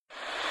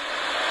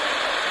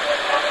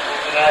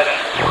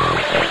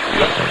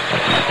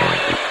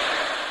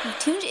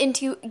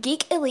into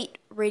Geek Elite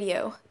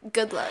Radio.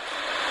 Good luck.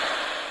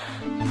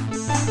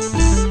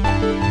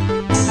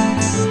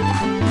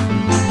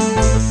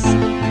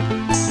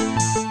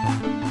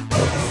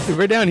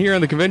 We're down here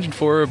on the convention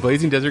floor of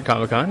Blazing Desert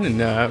Comic-Con,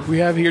 and we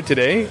have here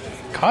today a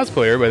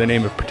cosplayer by the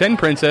name of Pretend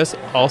Princess,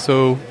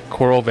 also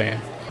Coral Van.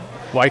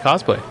 Why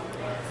cosplay?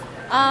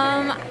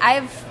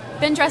 I've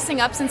been dressing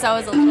up since I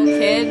was a little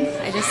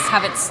kid. I just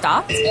haven't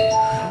stopped,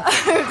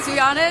 to be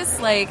honest.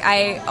 Like,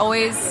 I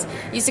always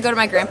used to go to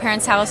my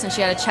grandparents' house, and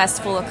she had a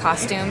chest full of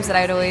costumes that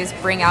I'd always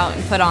bring out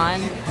and put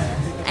on.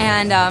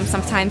 And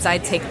sometimes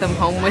I'd take them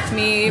home with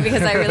me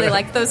because I really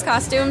liked those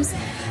costumes.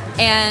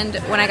 And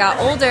when I got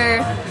older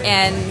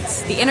and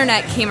the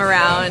internet came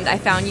around, I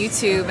found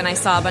YouTube and I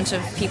saw a bunch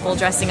of people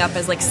dressing up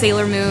as like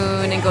Sailor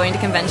Moon and going to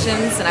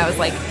conventions, and I was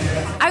like,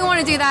 I want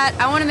to do that.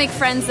 I want to make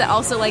friends that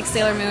also like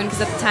Sailor Moon,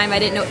 because at the time I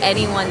didn't know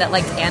anyone that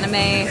liked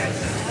anime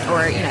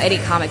or, you know, any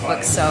comic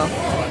books. So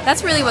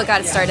that's really what got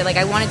it started. Like,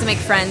 I wanted to make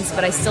friends,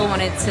 but I still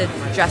wanted to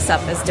dress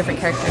up as different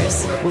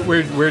characters.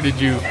 Where did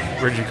you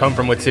come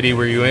from? What city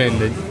were you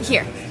in?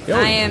 Here. Oh,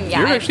 I am, yeah.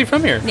 You're actually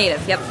from here?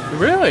 Native, yep.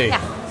 Really?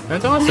 Yeah.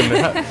 That's awesome.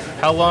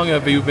 How long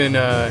have you been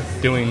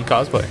doing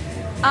cosplay?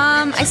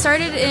 I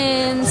started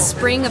in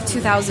spring of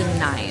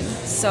 2009,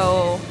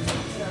 so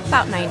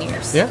about 9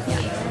 years. Yeah.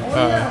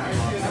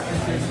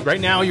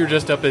 Right now, you're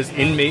dressed up as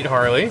Inmate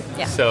Harley.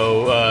 Yeah.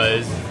 So,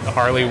 is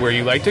Harley where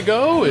you like to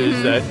go?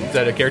 Is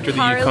that a character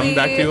that you come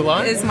back to a lot?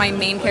 Harley is my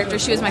main character.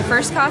 She was my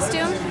first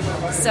costume.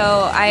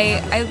 So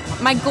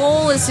my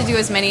goal is to do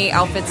as many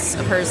outfits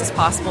of hers as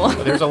possible.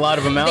 Well, there's a lot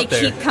of them out there.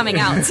 They keep coming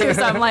out too,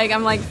 so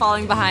I'm like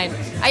falling behind.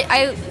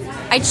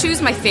 I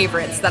choose my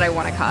favorites that I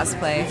want to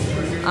cosplay.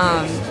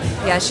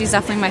 Yeah, she's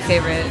definitely my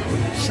favorite.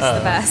 She's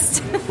the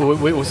best.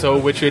 So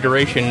which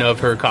iteration of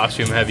her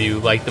costume have you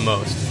liked the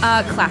most?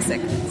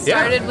 Classic.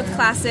 Started with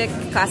Classic.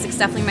 Classic's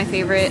definitely my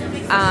favorite.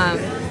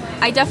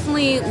 I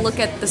definitely look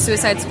at the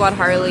Suicide Squad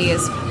Harley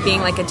as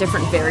being like a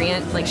different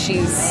variant. Like,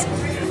 she's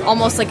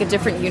almost like a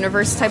different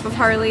universe type of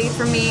Harley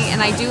for me,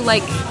 and I do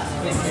like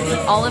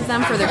all of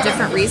them for their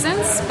different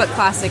reasons, but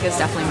Classic is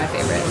definitely my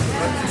favorite.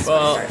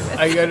 Well,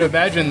 I gotta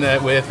imagine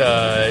that with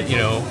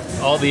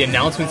all the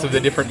announcements of the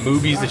different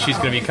movies that she's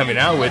going to be coming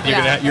out with,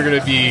 you're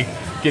gonna be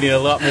getting a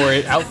lot more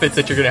outfits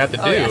that you're going to have to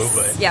do. Yes.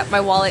 But yeah,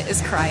 my wallet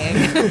is crying.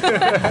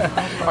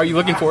 Are you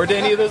looking forward to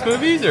any of those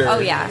movies? Or? Oh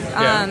yeah.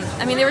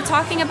 I mean, they were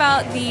talking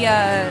about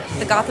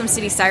the Gotham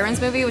City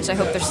Sirens movie, which I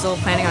hope they're still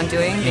planning on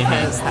doing,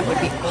 because that would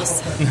be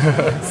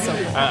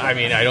awesome. I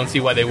mean, I don't see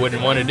why they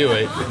wouldn't want to do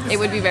it. It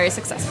would be very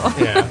successful.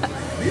 Yeah.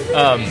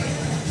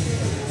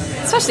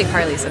 Especially if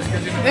Harley's in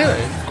it.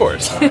 Yeah, of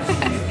course.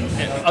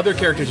 And other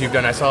characters you've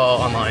done, I saw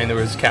online, there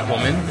was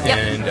Catwoman,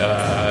 and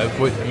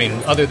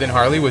other than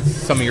Harley, what's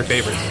some of your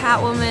favorites?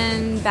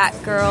 Catwoman,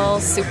 Batgirl,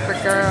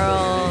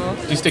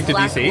 Supergirl. Do you stick to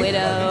Black DC?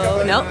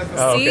 Widow. Nope.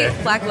 Oh, See?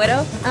 okay. Black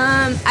Widow.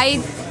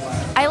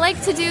 I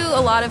like to do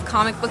a lot of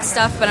comic book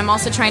stuff, but I'm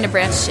also trying to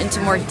branch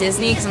into more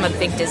Disney, because I'm a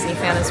big Disney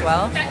fan as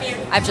well.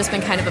 I've just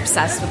been kind of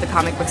obsessed with the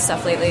comic book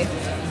stuff lately.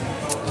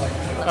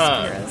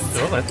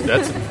 Well,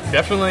 that's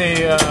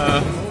definitely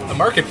a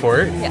market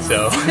for it. Yes.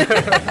 So,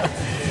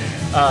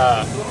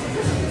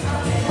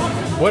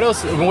 what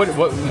else?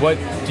 What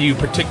do you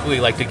particularly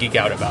like to geek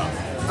out about?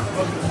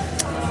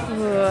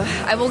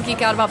 I will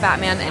geek out about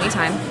Batman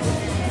anytime,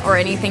 or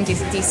anything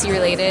DC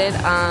related.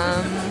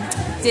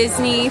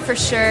 Disney for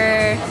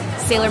sure.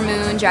 Sailor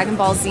Moon, Dragon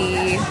Ball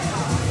Z,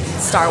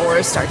 Star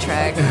Wars, Star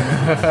Trek.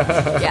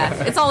 Yeah,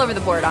 it's all over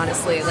the board,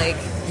 honestly. Like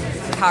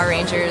Power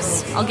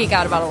Rangers. I'll geek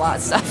out about a lot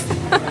of stuff.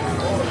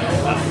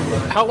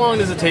 How long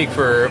does it take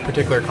for a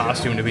particular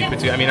costume to be put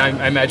together? I mean,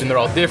 I imagine they're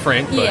all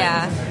different, but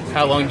yeah.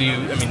 How long do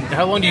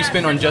you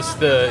spend on just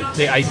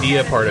the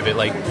idea part of it,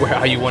 like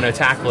how you want to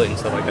tackle it and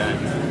stuff like that?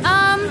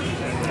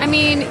 I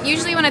mean,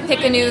 usually when I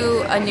pick a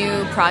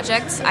new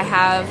project, I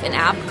have an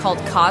app called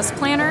Cos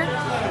Planner,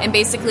 and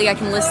basically I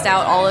can list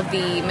out all of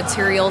the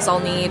materials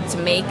I'll need to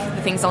make,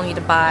 the things I'll need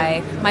to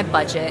buy, my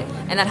budget,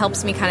 and that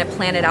helps me kind of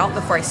plan it out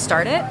before I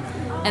start it.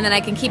 And then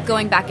I can keep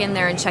going back in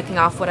there and checking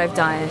off what I've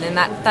done, and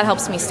that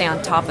helps me stay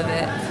on top of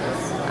it.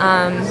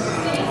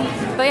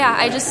 But yeah,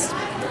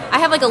 I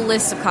have like a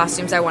list of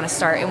costumes I want to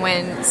start, and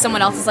when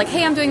someone else is like,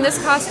 hey, I'm doing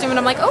this costume, and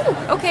I'm like, oh,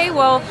 okay,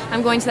 well,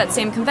 I'm going to that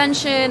same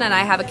convention, and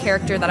I have a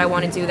character that I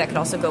want to do that could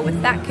also go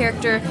with that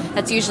character,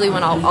 that's usually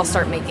when I'll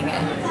start making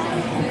it.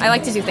 I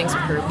like to do things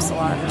with groups a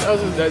lot.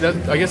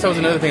 I guess that was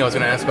another thing I was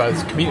going to ask about,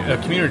 is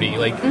community.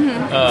 Like,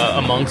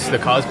 amongst the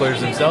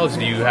cosplayers themselves,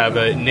 do you have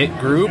a knit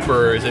group,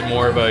 or is it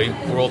more of a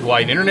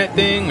worldwide internet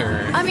thing?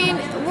 Or I mean,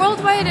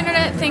 worldwide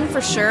internet thing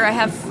for sure. I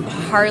have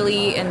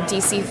Harley and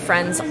DC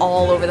friends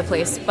all over the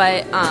place,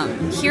 but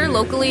here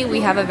locally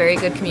we have a very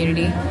good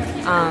community.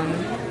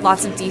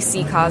 Lots of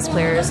DC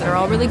cosplayers that are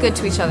all really good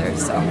to each other,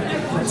 so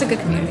it's a good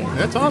community.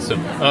 That's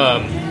awesome.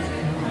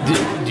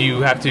 Do you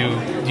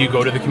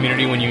go to the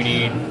community when you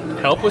need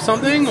help with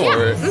something,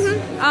 or?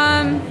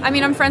 I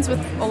mean, I'm friends with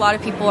a lot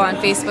of people on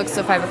Facebook,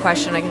 so if I have a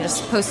question, I can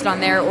just post it on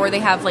there. Or they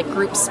have like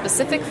groups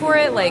specific for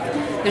it. Like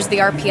there's the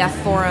RPF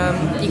forum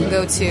you can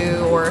go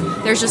to, or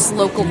there's just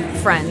local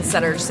friends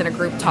that are just in a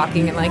group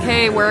talking and like,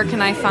 hey, where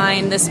can I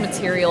find this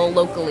material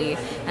locally?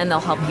 And they'll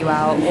help you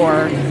out.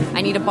 Or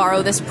I need to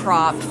borrow this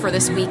prop for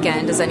this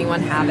weekend. Does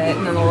anyone have it?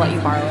 And then they'll let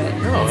you borrow it.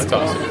 Oh, that's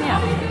awesome.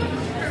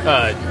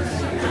 Yeah.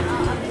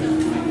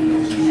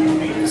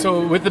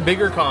 So with the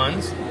bigger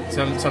cons,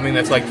 something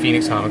that's like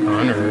Phoenix Comic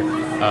Con or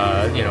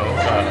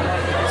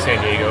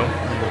San Diego,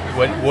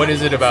 what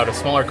is it about a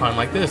smaller con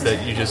like this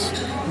that you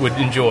just would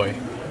enjoy?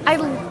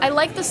 I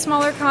like the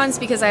smaller cons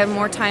because I have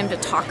more time to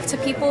talk to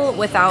people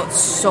without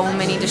so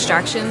many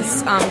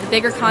distractions. The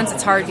bigger cons,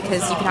 it's hard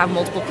because you can have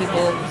multiple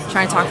people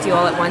trying to talk to you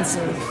all at once,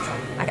 and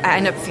I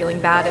end up feeling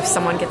bad if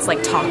someone gets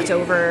like talked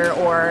over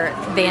or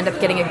they end up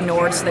getting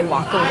ignored, so they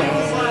walk away.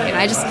 And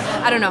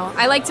I don't know.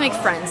 I like to make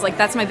friends. Like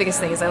that's my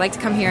biggest thing is I like to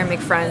come here and make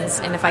friends.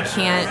 And if I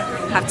can't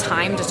have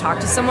time to talk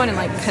to someone and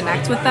like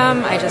connect with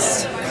them,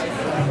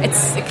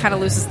 it kind of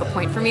loses the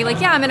point for me.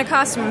 Like, yeah, I'm in a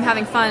costume, I'm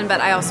having fun, but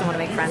I also want to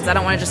make friends. I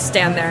don't want to just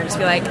stand there and just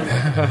be like,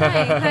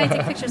 hi,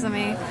 take pictures of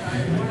me.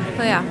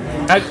 But yeah.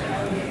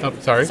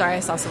 Sorry. Sorry,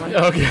 I saw someone.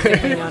 Okay.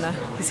 Yona.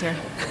 He's here.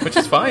 Which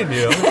is fine,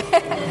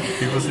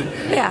 People see.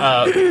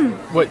 Yeah.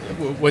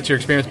 What's your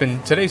experience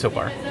been today so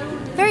far?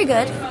 Very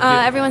good.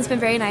 Everyone's been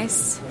very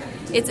nice.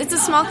 It's a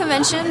small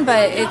convention,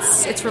 but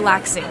it's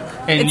relaxing.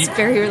 And it's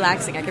very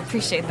relaxing. I can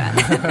appreciate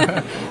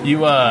that.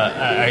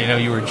 I know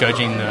you were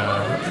judging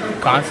the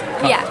costume?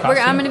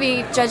 I'm going to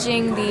be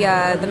judging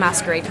the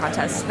masquerade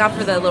contest, not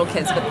for the little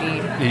kids, but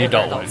the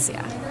adults. One.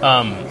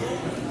 Yeah.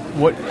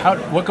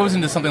 What goes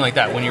into something like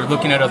that when you're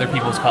looking at other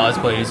people's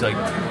cosplays? Like,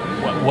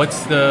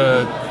 what's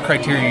the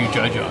criteria you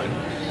judge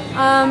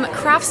on?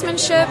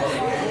 Craftsmanship.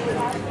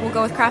 We'll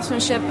go with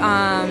craftsmanship.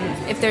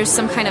 If there's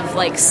some kind of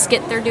like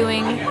skit they're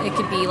doing, it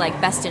could be like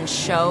best in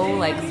show,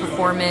 like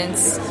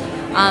performance.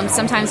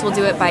 Sometimes we'll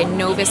do it by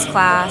novice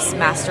class,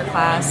 master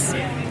class.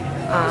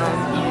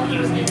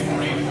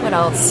 What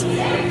else?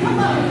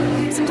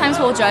 Sometimes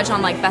we'll judge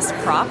on like best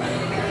prop.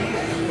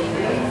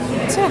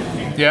 So,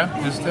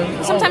 yeah.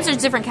 Sometimes there's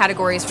different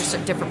categories for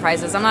different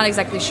prizes. I'm not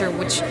exactly sure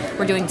which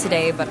we're doing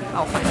today, but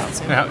I'll find out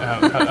soon.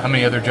 How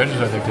many other judges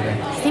are there today?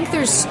 I think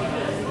there's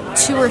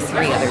 2 or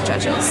 3 other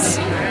judges.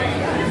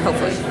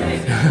 Hopefully.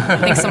 I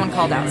think someone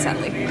called out,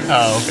 sadly.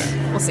 Oh,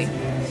 okay. We'll see.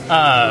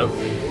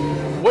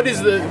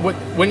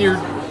 When you're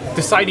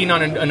deciding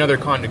on another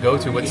con to go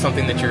to, what's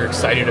something that you're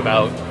excited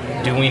about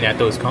doing at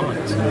those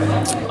cons,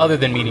 other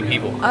than meeting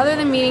people? Other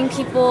than meeting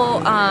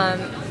people,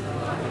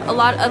 a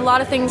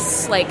lot of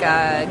things like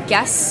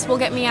guests will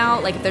get me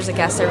out. Like if there's a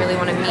guest I really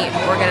want to meet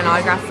or get an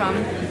autograph from,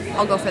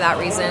 I'll go for that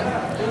reason.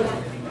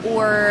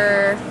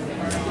 Or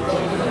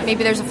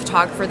maybe there's a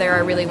photographer there I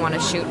really want to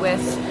shoot with.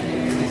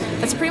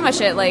 That's pretty much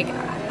it. Like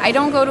I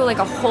don't go to like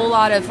a whole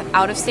lot of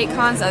out-of-state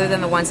cons other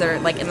than the ones that are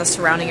like in the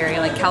surrounding area,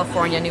 like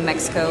California, New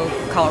Mexico,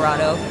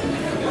 Colorado.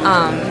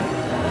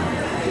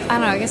 I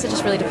don't know. I guess it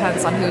just really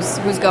depends on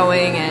who's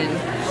going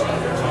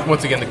and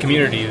once again the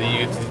community that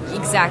you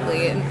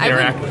exactly. And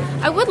interact with.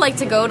 I would like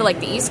to go to like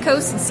the East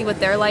Coast and see what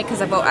they're like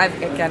because I've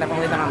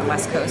only been on the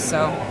West Coast,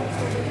 so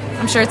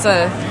I'm sure it's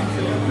the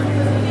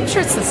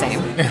same.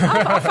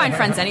 I'll find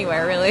friends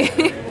anywhere, really.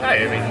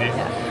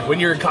 When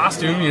you're in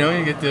costume,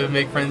 you get to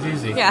make friends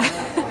easy. Yeah,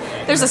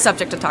 there's a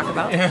subject to talk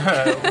about.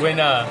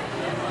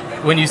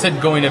 When you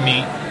said going to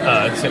meet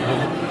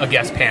a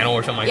guest panel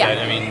or something like that,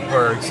 I mean,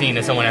 or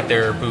seeing someone at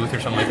their booth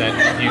or something like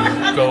that, do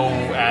you go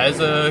as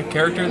a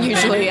character?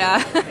 Usually,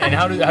 yeah. And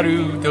how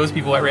do those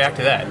people react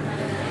to that?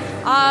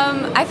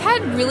 I've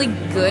had really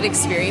good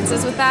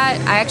experiences with that.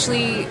 I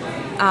actually,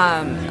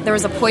 there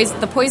was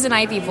the Poison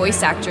Ivy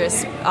voice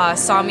actress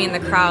saw me in the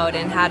crowd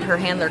and had her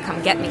handler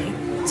come get me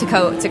to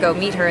go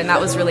meet her, and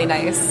that was really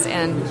nice.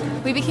 And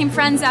we became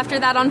friends after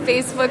that on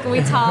Facebook.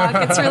 We talk.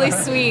 It's really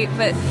sweet.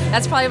 But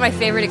that's probably my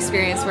favorite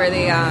experience where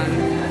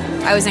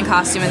I was in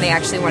costume and they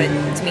actually wanted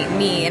to meet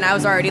me, and I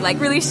was already like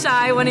really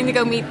shy, wanting to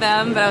go meet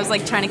them, but I was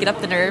like trying to get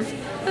up the nerve.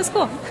 It was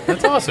cool.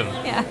 That's awesome.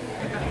 Yeah.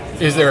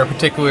 Is there a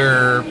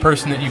particular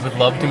person that you would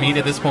love to meet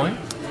at this point?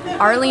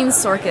 Arlene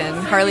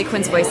Sorkin, Harley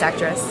Quinn's voice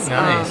actress.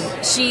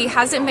 Nice. She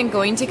hasn't been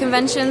going to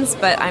conventions,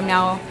 but I'm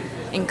now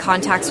in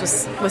contact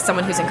with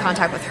someone who's in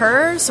contact with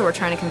her, so we're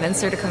trying to convince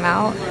her to come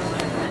out.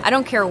 I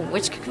don't care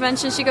which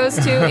convention she goes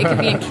to. It could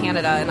be in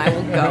Canada, and I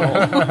will go.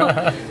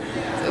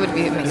 It would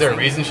be amazing. Is there a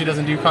reason she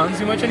doesn't do cons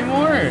too much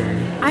anymore?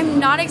 I'm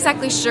not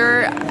exactly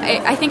sure.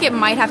 I think it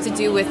might have to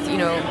do with,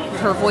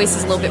 her voice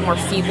is a little bit more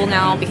feeble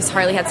now because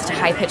Harley had such a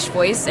high-pitched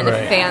voice, and if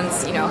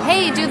fans,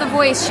 hey, do the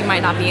voice, she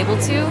might not be able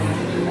to.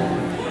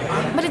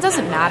 But it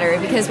doesn't matter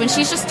because when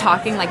she's just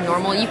talking like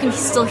normal, you can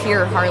still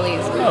hear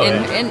Harley's,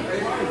 and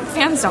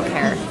fans don't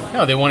care.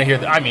 No, they want to hear.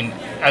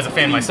 As a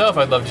fan myself,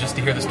 I'd love just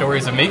to hear the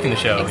stories of making the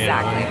show.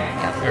 Exactly.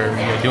 Or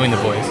doing the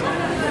voice.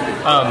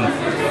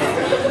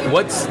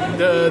 What's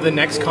the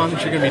next con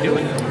that you're going to be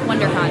doing?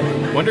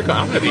 WonderCon. WonderCon.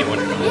 I'm going to be at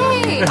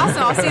WonderCon. Yay!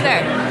 Awesome. I'll see you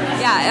there.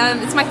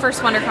 Yeah, it's my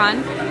first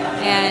WonderCon.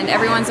 and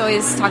everyone's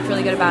always talked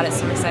really good about it,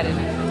 so I'm excited.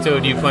 So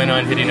do you plan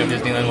on hitting up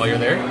Disneyland while you're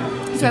there?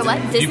 Sorry,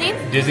 what? Disney?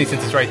 Disney,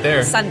 since it's right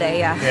there. Sunday,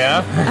 yeah.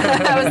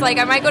 Yeah? I was like,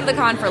 I might go to the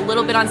con for a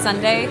little bit on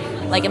Sunday,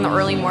 like in the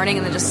early morning,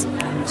 and then just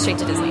straight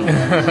to Disney.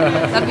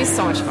 That'd be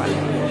so much fun.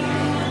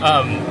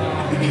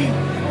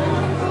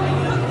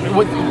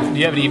 What, do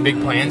you have any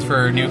big plans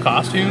for new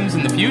costumes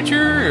in the future,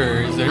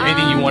 or is there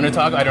anything you want to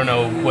talk? I don't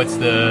know. What's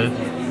the?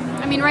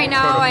 I mean, right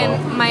now,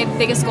 my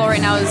biggest goal right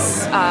now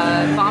is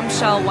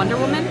Bombshell Wonder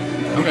Woman.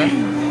 Okay.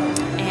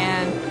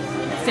 And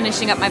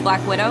finishing up my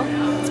Black Widow.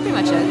 That's pretty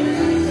much it.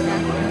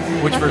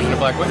 Yeah. Which version of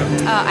Black Widow?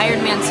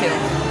 Iron Man 2.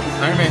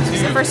 Iron Man 2.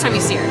 It's the first time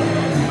you see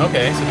her.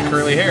 Okay, so the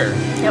curly hair.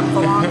 Yep, the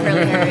long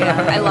curly hair.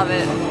 Yeah, I love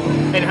it.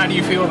 And how do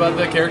you feel about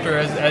the character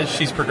as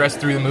she's progressed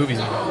through the movies?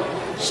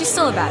 She's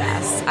still a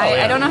badass.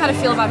 Yeah. I don't know how to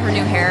feel about her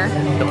new hair.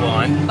 The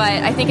blonde.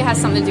 But I think it has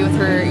something to do with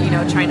her,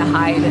 trying to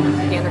hide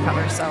and be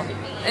undercover, so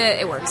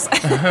it works.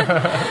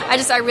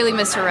 I really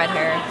miss her red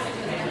hair.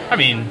 I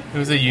mean, it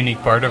was a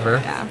unique part of her.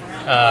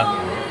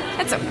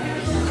 Yeah. It's okay.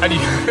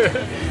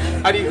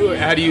 How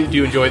do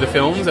you enjoy the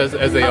films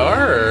as they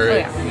are, or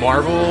yeah.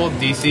 Marvel,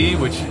 DC?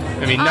 Which,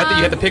 I mean, not that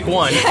you had to pick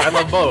one. I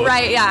love both.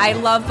 Right? Yeah, I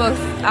love both.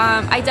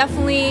 I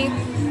definitely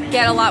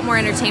get a lot more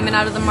entertainment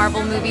out of the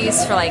Marvel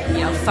movies for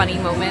funny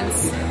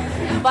moments.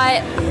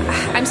 But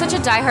I'm such a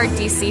diehard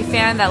DC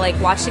fan that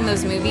watching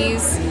those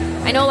movies,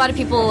 I know a lot of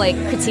people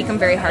critique them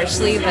very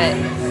harshly, but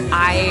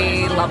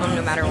I love them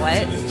no matter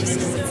what. Just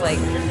because it's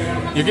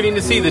you're getting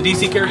to see the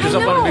DC characters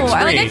up on a big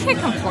screen. I can't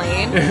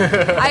complain.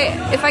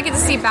 If I get to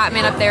see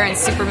Batman up there and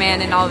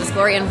Superman in all of his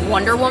glory and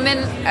Wonder Woman,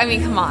 I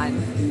mean, come on.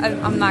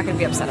 I'm not going to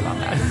be upset about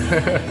that.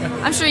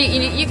 I'm sure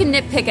you can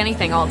nitpick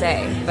anything all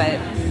day, but...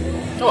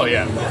 Oh,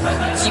 yeah.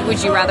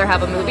 Would you rather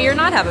have a movie or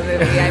not have a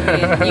movie? I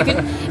mean, you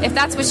can, if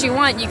that's what you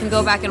want, you can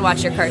go back and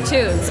watch your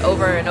cartoons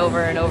over and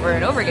over and over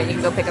and over again. You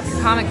can go pick up your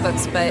comic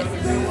books, but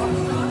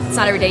it's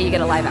not every day you get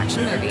a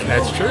live-action movie.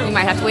 That's true. You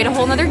might have to wait a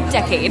whole another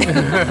decade.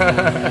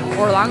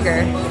 Or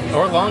longer.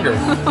 Or longer.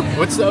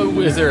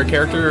 Is there a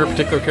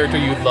particular character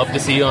you'd love to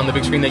see on the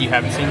big screen that you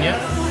haven't seen yet?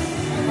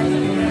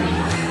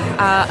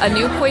 A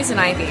new Poison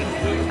Ivy.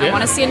 Yeah. I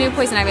want to see a new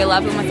Poison Ivy. I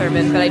love Uma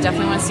Thurman, but I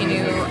definitely want to see a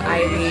new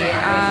Ivy.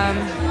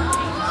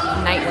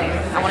 Nightwing.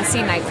 I want to see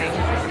Nightwing.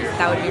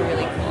 That would be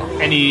really cool.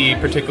 Any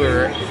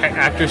particular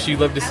actress you'd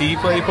love to see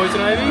play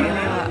Poison Ivy?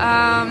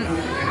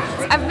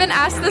 I've been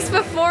asked this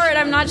before, and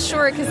I'm not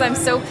sure because I'm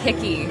so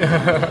picky. I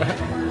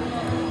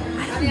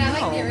don't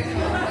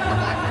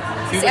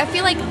know. See, I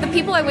feel like the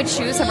people I would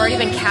choose have already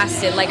been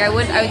casted. I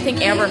would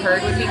think Amber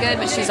Heard would be good,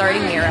 but she's already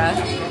Mira.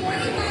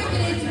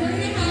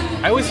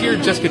 I always hear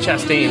Jessica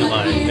Chastain a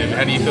lot. And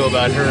how do you feel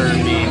about her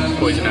being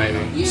Poison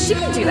Ivy? She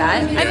can do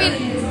that. Yeah. I mean,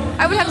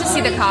 I would have to see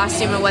the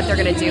costume and what they're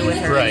going to do with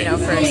her,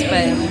 first.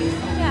 But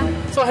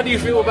yeah. So, how do you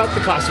feel about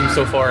the costumes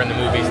so far in the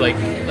movies? I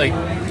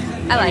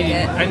like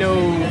it. I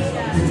know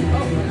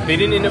they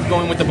didn't end up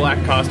going with the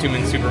black costume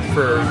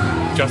for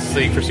Justice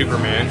League for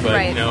Superman, but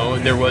right.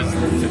 There was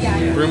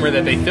rumor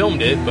that they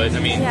filmed it. But I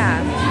mean,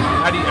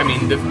 how do you? I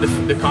mean,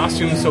 the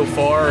costumes so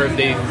far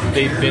they've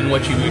been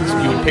what you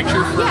would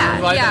picture for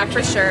live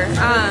action? For sure.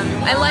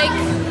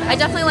 I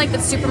definitely like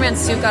that Superman's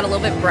suit got a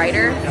little bit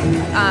brighter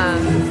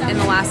in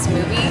the last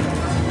movie.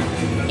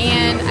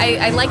 And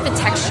I like the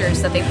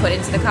textures that they put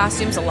into the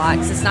costumes a lot,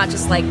 because it's not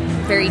just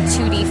very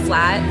 2D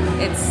flat.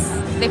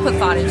 They put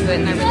thought into it,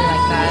 and I really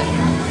like that.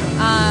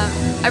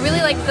 I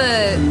really like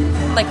the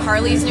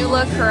Harley's new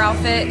look, her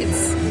outfit.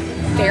 It's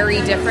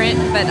very different,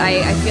 but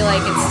I feel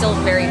like it's still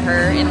very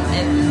her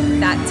in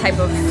that type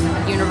of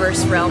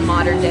universe realm,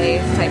 modern day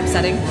type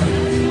setting.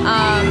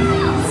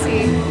 Let's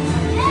see.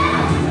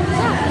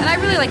 Yeah, and I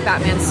really like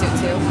Batman's suit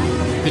too.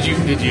 Did you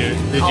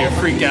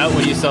freak out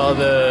when you saw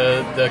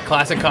the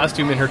classic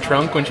costume in her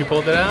trunk when she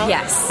pulled it out?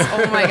 Yes.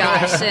 Oh my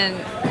gosh! And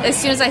as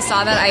soon as I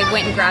saw that, I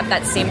went and grabbed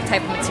that same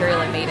type of material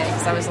and made it,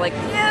 because I was like,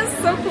 yes,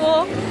 so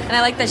cool. And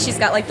I like that she's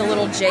got the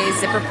little J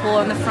zipper pull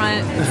on the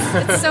front.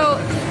 It's so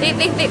they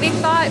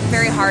thought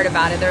very hard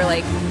about it. They're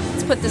like,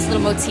 let's put this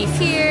little motif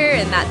here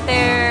and that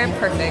there.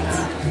 Perfect.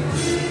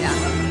 Yeah.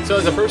 So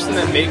as a person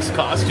that makes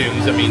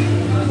costumes, I mean,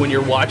 when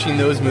you're watching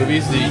those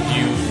movies, do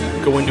you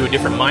go into a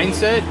different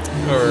mindset?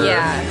 Or?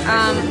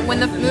 Yeah. When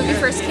the movie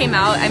first came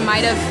out, I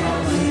might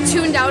have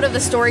tuned out of the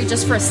story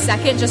just for a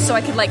second, just so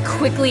I could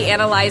quickly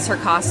analyze her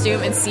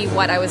costume and see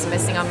what I was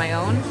missing on my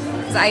own.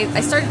 Because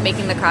I started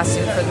making the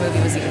costume before the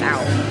movie was even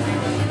out.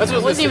 I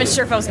wasn't even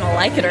sure if I was going to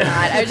like it or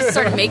not. I just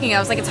started making it. I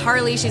was like, it's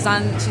Harley. She's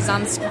on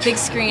big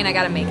screen. I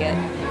got to make it.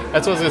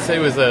 That's what I was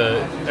going to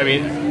say I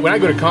mean, when I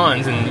go to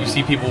cons and you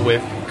see people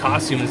with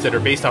costumes that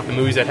are based off the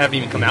movies that haven't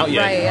even come out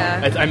yet, right,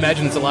 yeah. I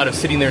imagine it's a lot of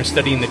sitting there and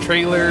studying the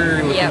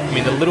trailer. Yep. I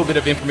mean, the little bit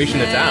of information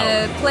that's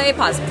out. Play,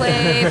 pause,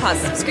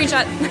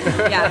 screenshot.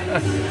 Yeah.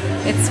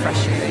 It's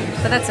frustrating,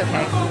 but that's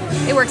okay.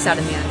 It works out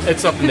in the end.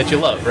 It's something that you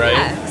love, right?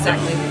 Yeah,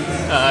 exactly.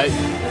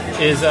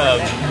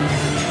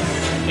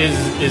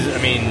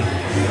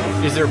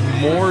 Is there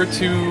more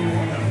to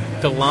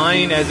the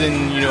line, as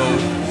in,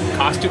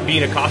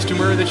 being a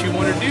costumer that you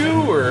want to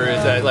do, or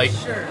is that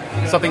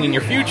something in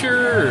your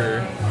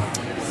future? Or?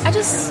 I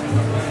just,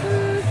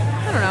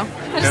 I don't know.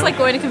 I just like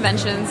going to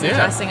conventions and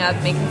dressing up,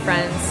 making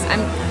friends.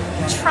 I'm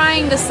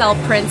trying to sell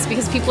prints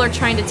because people are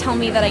trying to tell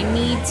me that I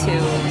need to.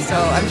 So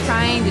I'm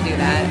trying to do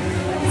that.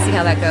 See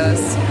how that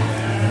goes.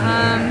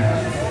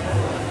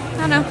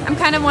 I don't know. I'm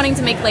kind of wanting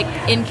to make like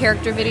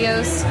in-character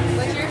videos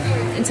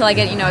until I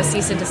get, a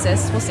cease and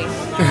desist. We'll see.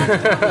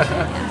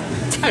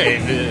 Hey,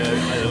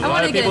 a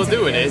lot of people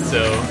doing it,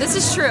 so... This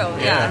is true,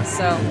 yeah.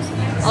 So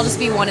I'll just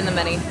be one in the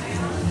many.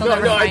 No,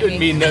 I didn't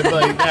mean that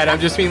like that. I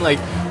just mean like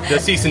the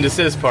cease and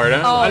desist part.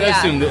 I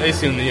assume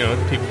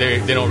people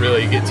they don't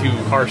really get too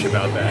harsh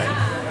about that.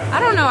 I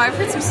don't know. I've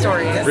heard some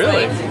stories.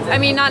 Really? Like, I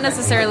mean, not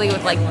necessarily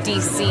with like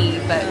DC,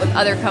 but with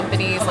other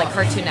companies like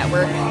Cartoon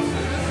Network.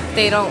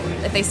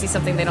 If they see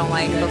something they don't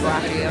like, they'll go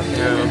after you.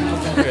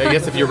 Yeah. I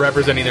guess if you're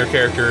representing their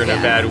character in a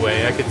bad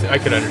way, I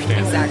could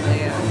understand. Exactly.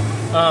 Yeah.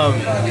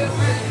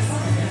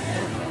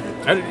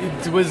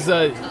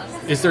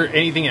 Is there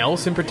anything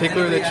else in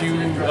particular that you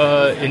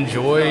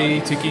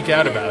enjoy to geek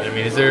out about? I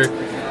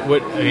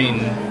mean,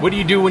 what do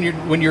you do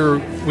when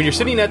you're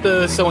sitting at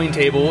the sewing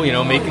table,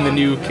 making the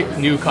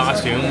new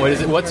costume?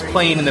 What's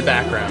playing in the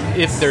background,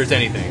 if there's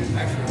anything?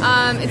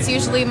 It's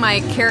usually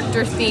my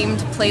character-themed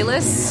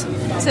playlists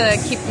to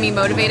keep me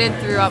motivated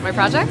throughout my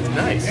project.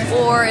 Nice.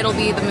 Or it'll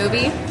be the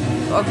movie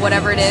of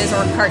whatever it is,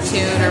 or a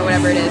cartoon, or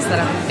whatever it is that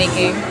I'm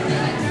making.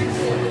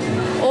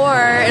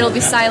 Or it'll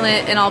be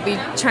silent, and I'll be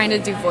trying to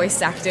do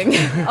voice acting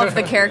of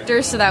the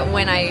character, so that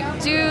when I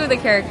do the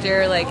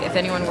character, like if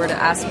anyone were to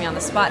ask me on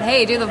the spot,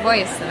 "Hey, do the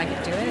voice," then I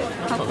could do it.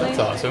 Hopefully. Oh, that's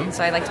awesome.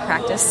 So I like to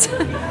practice.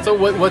 So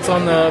what's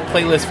on the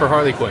playlist for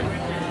Harley Quinn?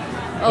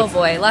 Oh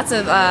boy, lots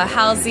of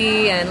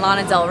Halsey and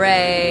Lana Del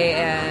Rey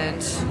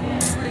and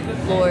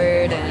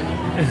Lorde,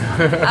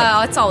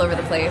 and it's all over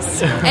the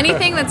place.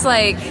 Anything that's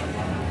like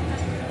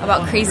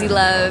about crazy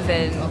love,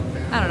 and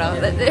I don't know.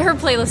 Her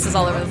playlist is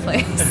all over the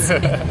place.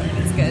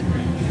 It's good.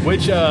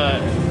 Which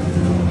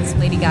It's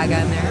Lady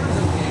Gaga in there.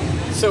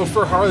 So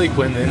for Harley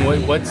Quinn, then,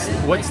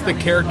 what's the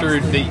character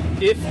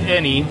that, if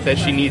any, that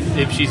she needs,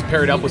 if she's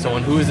paired up with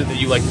someone, who is it that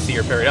you like to see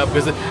her paired up?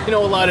 Because a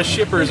lot of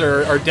shippers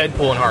are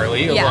Deadpool and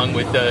Harley, along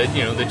with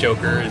the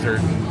Joker is her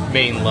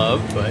main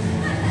love, but.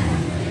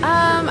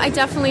 I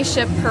definitely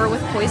ship her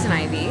with Poison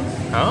Ivy.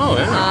 Oh,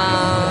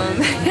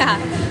 yeah. Yeah,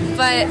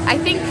 but I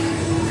think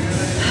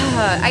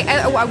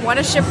I want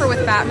to ship her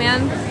with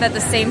Batman, but at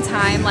the same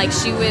time, like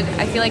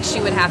I feel like she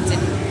would have to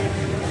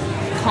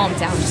calm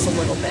down just a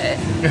little bit.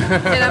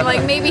 And I'm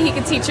like, maybe he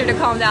could teach her to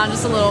calm down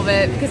just a little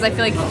bit, because I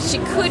feel like she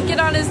could get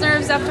on his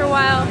nerves after a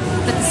while,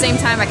 but at the same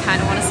time, I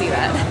kind of want to see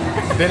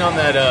that. Then on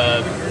that,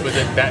 was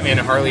it Batman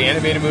and Harley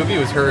animated movie? It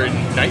was her and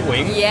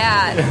Nightwing.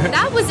 Yeah,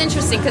 that was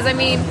interesting, because, I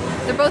mean,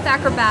 they're both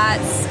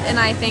acrobats, and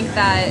I think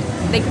that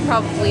they could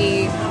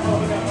probably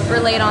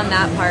relate on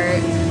that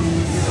part.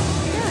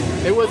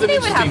 Yeah. It was an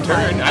interesting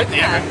turn.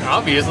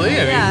 Obviously.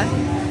 I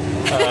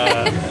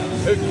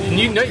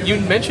mean, you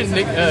mentioned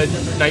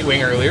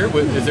Nightwing earlier.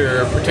 Is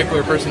there a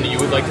particular person that you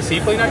would like to see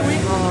play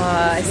Nightwing?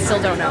 I still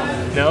don't know.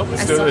 No? I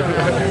still don't know.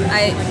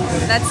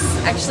 That's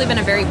actually been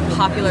a very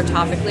popular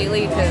topic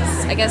lately,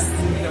 because I guess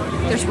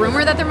there's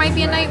rumor that there might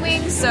be a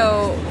Nightwing,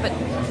 but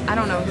I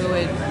don't know who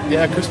would.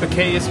 Yeah, Chris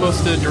McKay is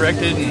supposed to direct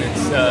it, and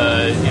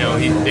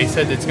it's they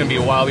said it's going to be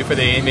a while before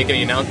they make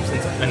any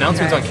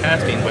announcements on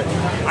casting. But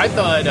I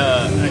thought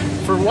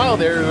for a while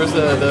there was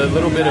the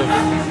little bit of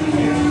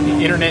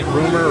internet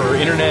rumor or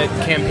internet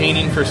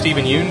campaigning for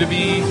Stephen Yeun to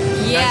be.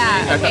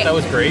 Yeah, I thought that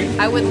was great.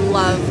 I would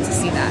love to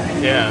see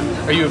that. Yeah.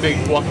 Are you a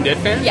big Walking Dead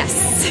fan?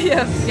 Yes.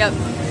 Yep.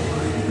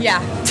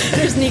 Yeah.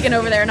 There's Negan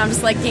over there, and I'm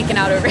just like geeking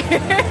out over here.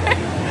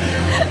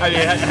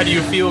 How do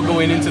you feel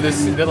going into the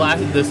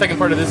second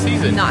part of this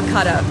season? Not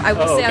caught up. I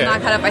will say I'm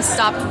not caught up. I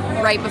stopped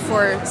right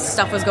before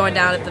stuff was going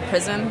down at the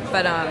prison,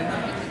 but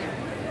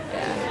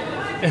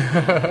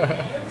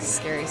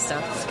scary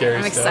stuff.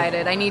 I'm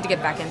excited. I need to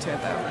get back into it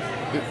though.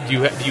 Do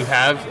you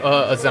have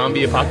a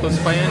zombie apocalypse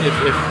plan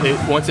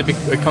if once it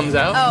comes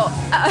out? Oh,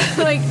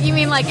 like you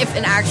mean like if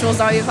an actual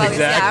zombie apocalypse?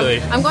 Exactly.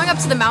 Yeah, I'm going up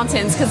to the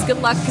mountains, because good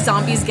luck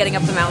zombies getting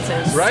up the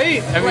mountains.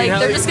 Right. I mean,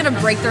 they're just gonna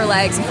break their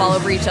legs and fall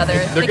over each other.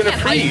 They're gonna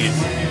freeze.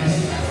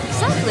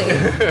 Exactly.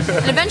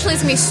 And eventually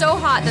it's gonna be so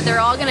hot that they're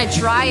all gonna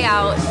dry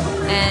out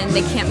and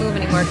they can't move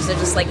anymore, because they're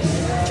just like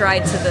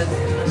dried to the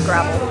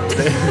gravel.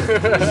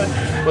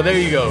 Well, there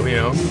you go.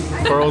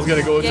 Cora's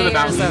gonna go to the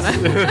mountains.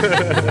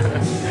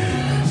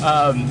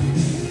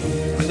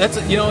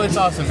 It's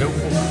awesome.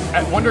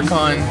 At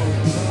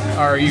WonderCon,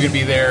 are you gonna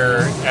be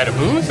there at a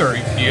booth, or are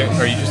you just gonna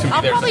be there?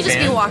 I'll probably just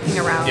be walking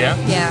around. Yeah.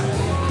 Yeah.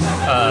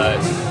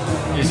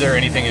 Is there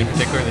anything in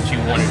particular that you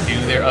want to do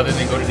there other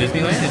than go to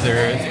Disneyland?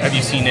 Have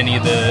you seen any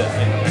of the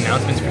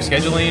announcements for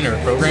scheduling or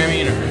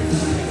programming?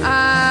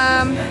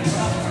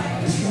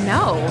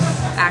 No,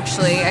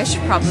 actually, I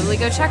should probably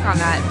go check on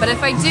that. But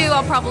if I do,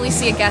 I'll probably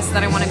see a guest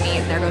that I want to meet,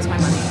 and there goes my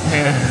money.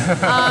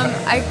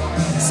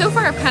 So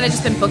far, I've kind of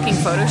just been booking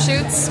photo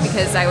shoots,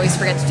 because I always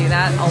forget to do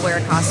that. I'll wear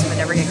a costume and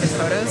never get good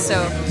photos.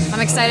 So I'm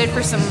excited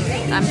for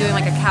I'm doing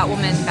like a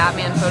Catwoman,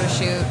 Batman photo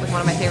shoot with one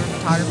of my favorite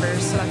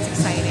photographers, so that's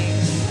exciting.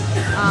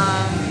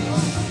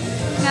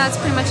 yeah, that's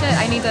pretty much it.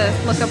 I need to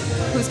look up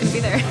who's going to be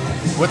there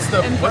What's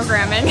the and what's,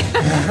 programming.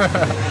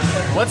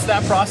 what's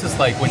that process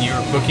like when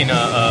you're booking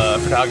a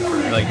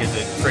photographer? Like, is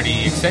it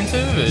pretty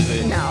extensive? Is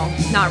it? No,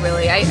 not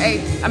really.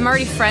 I'm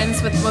already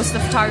friends with most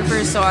of the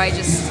photographers, so I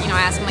just,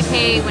 I ask them, like,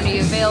 hey, when are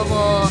you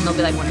available? And they'll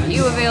be like, when are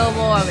you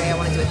available? Okay, I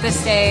want to do it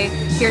this day.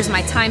 Here's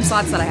my time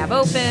slots that I have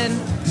open.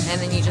 And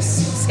then you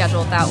just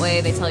schedule it that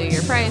way. They tell you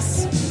your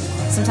price.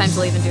 Sometimes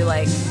they'll even do,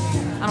 like,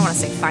 I don't want to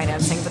say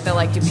financing, but they'll,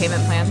 like, do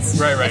payment plans.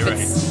 Right.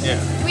 Yeah.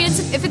 I mean,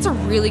 if it's a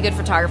really good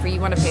photographer, you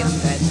want to pay them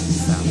good,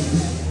 so.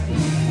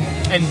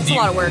 And it's a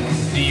lot of work.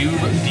 Do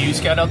you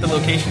scout out the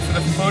location for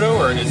the photo,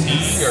 or does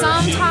he or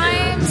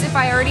sometimes she? If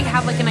I already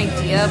have like an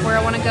idea of where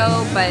I want to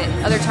go, but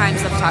other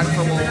times the photographer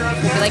will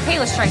be like, hey,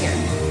 let's try here.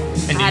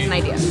 And I had an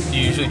idea. Do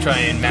you usually try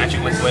and match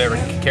it with whatever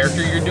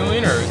character you're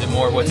doing, or is it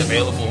more what's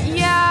available?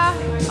 Yeah.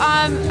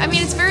 I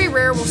mean, it's very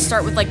rare we'll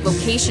start with like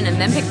location and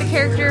then pick the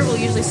character. We'll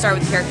usually start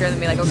with the character and then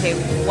be like, okay,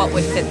 what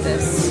would fit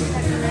this?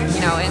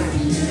 And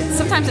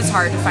sometimes it's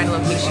hard to find a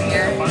location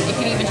here. It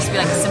could even just be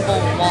like a simple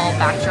wall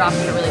backdrop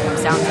if it really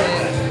comes down to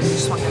it. You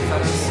just want good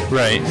photos.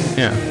 Right.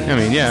 Yeah. I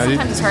mean, yeah.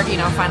 Sometimes it's hard to,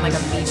 find like a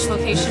beach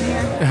location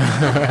here.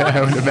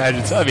 I would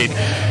imagine so. I mean,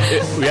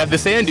 we have the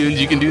sand dunes.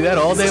 You can do that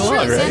all day long,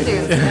 right? Sand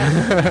dunes.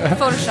 Yeah.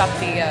 Photoshop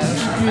the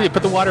ocean. You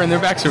put the water in their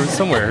backs or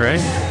somewhere,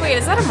 right? Wait,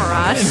 is that a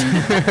mirage?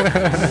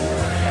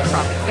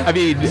 Probably. I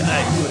mean,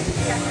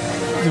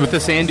 with the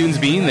sand dunes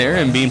being there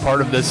and being part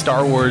of the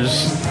Star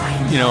Wars,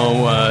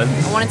 I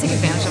want to take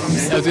advantage of them.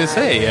 I was going to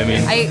say, I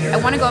mean. I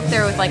want to go up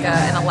there with like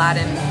an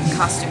Aladdin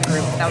costume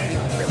group. That would be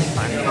really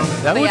fun.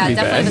 That would be definitely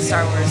bad. The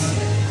Star Wars.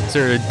 Is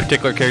there a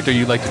particular character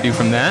you'd like to do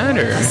from that,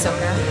 or?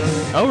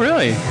 Ahsoka. Oh,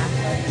 really?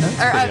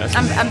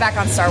 I'm back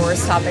on Star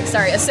Wars topic.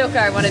 Sorry, Ahsoka.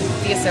 I want to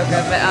be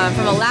Ahsoka, but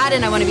from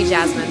Aladdin, I want to be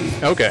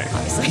Jasmine. Okay.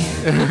 Obviously.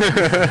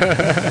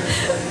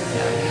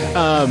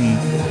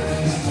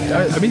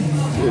 I mean,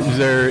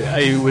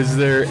 was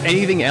there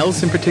anything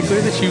else in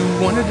particular that you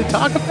wanted to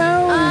talk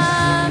about?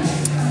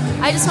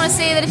 I just want to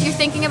say that if you're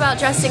thinking about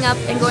dressing up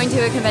and going to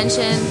a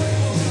convention,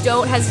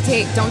 don't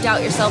hesitate, don't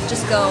doubt yourself,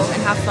 just go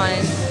and have fun.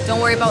 Don't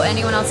worry about what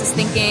anyone else is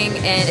thinking,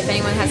 and if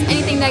anyone has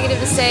anything negative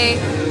to say,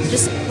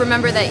 just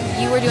remember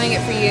that you are doing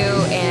it for you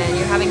and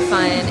you're having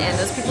fun, and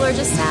those people are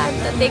just sad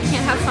that they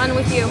can't have fun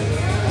with you.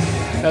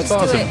 That's just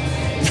awesome. Do it.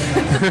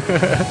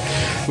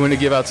 You want to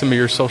give out some of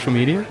your social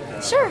media?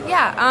 Sure,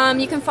 yeah.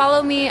 You can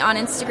follow me on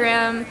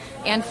Instagram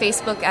and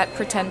Facebook at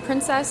Pretend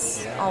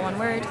Princess, all one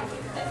word.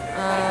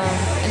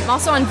 And I'm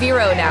also on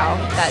Vero now,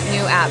 that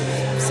new app.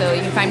 So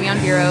you can find me on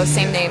Vero,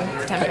 same name,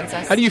 Pretend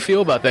Princess. How do you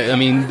feel about that? I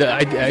mean,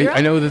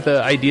 I know that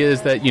the idea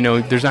is that,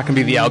 there's not going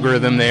to be the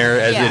algorithm there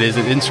as it is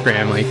at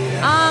Instagram.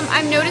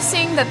 I'm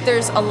noticing that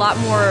there's a lot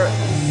more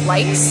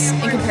likes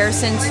in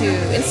comparison to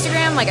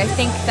Instagram. Like, I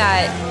think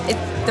that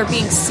they're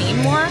being seen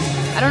more.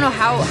 I don't know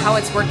how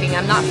it's working.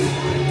 I'm not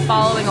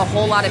following a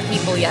whole lot of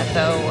people yet,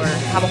 though, or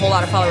have a whole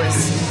lot of followers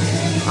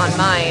on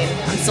mine.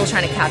 I'm still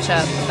trying to catch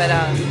up, but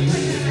I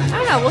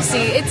don't know. We'll see.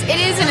 It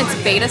is in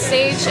its beta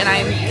stage, and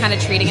I'm kind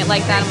of treating it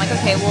like that. I'm like,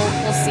 okay,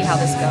 we'll see how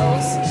this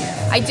goes.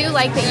 I do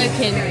like that you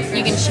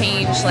can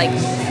change like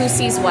who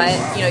sees what.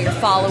 Your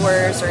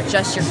followers or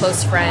just your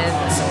close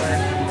friends, or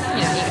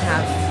you can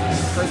have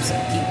groups of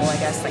people, I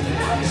guess, that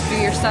can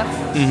do your stuff.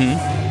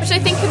 Mm-hmm. Which I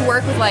think could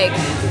work with like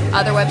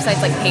other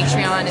websites like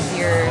Patreon. If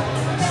your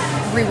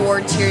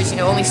reward tiers,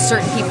 only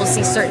certain people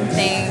see certain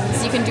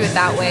things, you can do it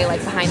that way,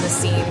 like behind the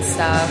scenes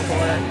stuff,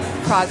 or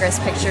progress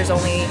pictures,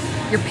 only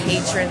your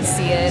patrons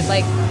see it.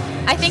 Like,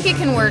 I think it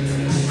can work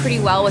pretty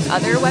well with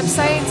other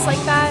websites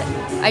like that.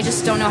 I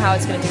just don't know how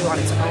it's going to do on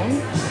its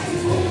own.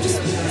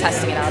 Just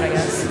testing it out, I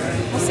guess.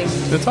 We'll see.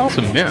 That's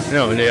awesome. Yeah.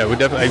 No. Yeah. We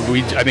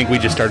definitely. I think we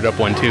just started up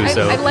one too.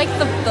 So I like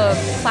the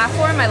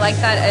platform. I like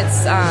that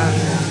it's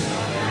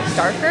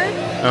darker,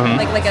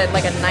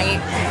 like a night.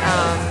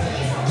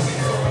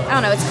 I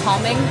don't know. It's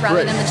calming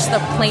rather than just the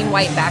plain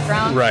white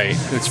background. Right.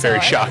 It's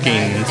very shocking.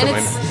 And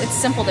it's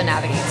simple to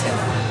navigate too.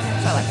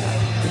 So I like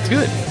that. It's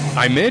good.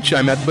 I'm Mitch.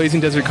 I'm at the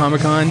Blazing Desert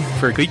Comic Con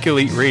for Geek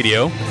Elite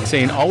Radio,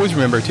 saying always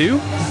remember to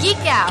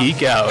geek out.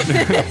 Geek out.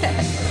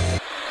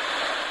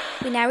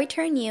 We now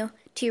return you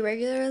to your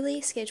regularly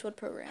scheduled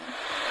program.